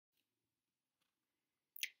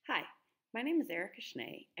My name is Erica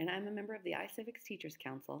Schnee, and I'm a member of the iCivics Teachers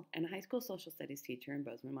Council and a high school social studies teacher in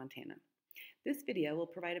Bozeman, Montana. This video will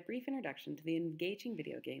provide a brief introduction to the engaging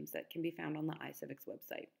video games that can be found on the iCivics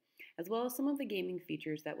website, as well as some of the gaming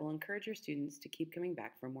features that will encourage your students to keep coming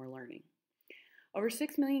back for more learning. Over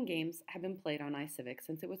 6 million games have been played on iCivics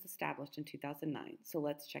since it was established in 2009, so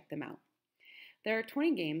let's check them out. There are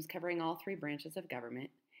 20 games covering all three branches of government.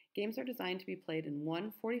 Games are designed to be played in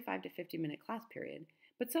one 45 to 50-minute class period,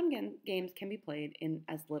 but some games can be played in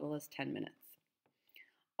as little as 10 minutes.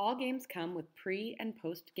 All games come with pre- and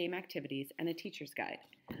post-game activities and a teacher's guide,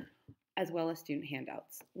 as well as student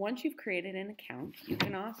handouts. Once you've created an account, you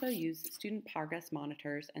can also use student progress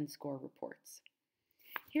monitors and score reports.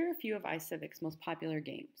 Here are a few of iCivics' most popular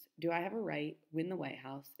games: Do I Have a Right?, Win the White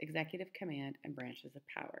House, Executive Command, and Branches of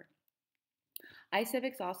Power.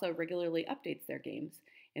 iCivics also regularly updates their games.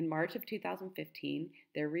 In March of 2015,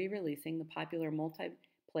 they're re-releasing the popular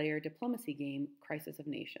multiplayer diplomacy game Crisis of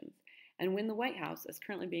Nations, and Win the White House is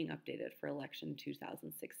currently being updated for election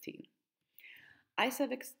 2016.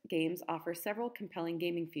 iCivics games offer several compelling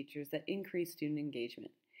gaming features that increase student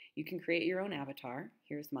engagement. You can create your own avatar.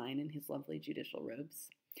 Here's mine in his lovely judicial robes.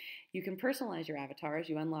 You can personalize your avatar as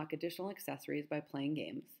you unlock additional accessories by playing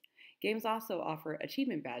games. Games also offer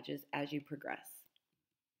achievement badges as you progress.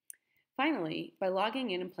 Finally, by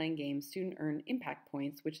logging in and playing games, students earn impact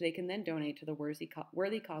points, which they can then donate to the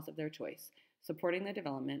worthy cause of their choice, supporting the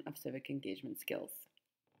development of civic engagement skills.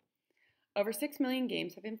 Over 6 million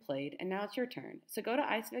games have been played, and now it's your turn, so go to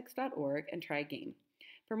iCivics.org and try a game.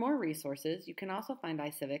 For more resources, you can also find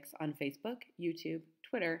iCivics on Facebook, YouTube,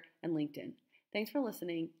 Twitter, and LinkedIn. Thanks for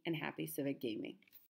listening, and happy civic gaming.